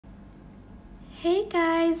Hey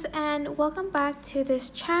guys, and welcome back to this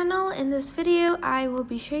channel. In this video I will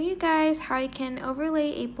be showing you guys how you can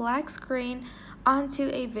overlay a black screen onto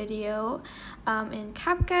a video in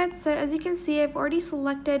CapCut. So as you can see, I've already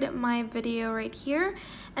selected my video right here,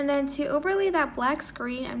 and then to overlay that black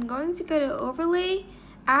screen I'm going to go to overlay,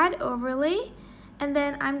 add overlay, and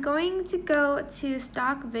then I'm going to go to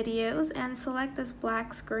stock videos and select this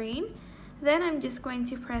black screen. Then I'm just going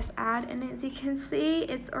to press add, and as you can see,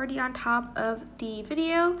 it's already on top of the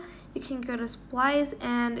video. You can go to splice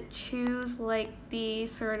and choose like the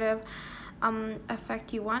sort of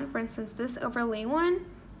effect you want, for instance this overlay one,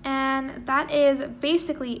 and that is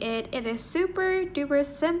basically it. It is super duper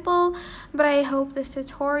simple, but I hope this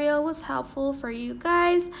tutorial was helpful for you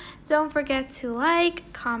guys. Don't forget to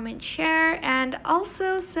like, comment, share, and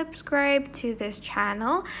also subscribe to this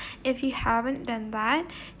channel if you haven't done that.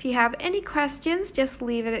 If you have any questions, just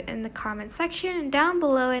leave it in the comment section down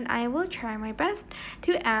below and I will try my best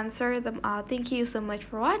to answer them all. Thank you so much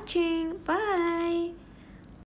for watching. Bye.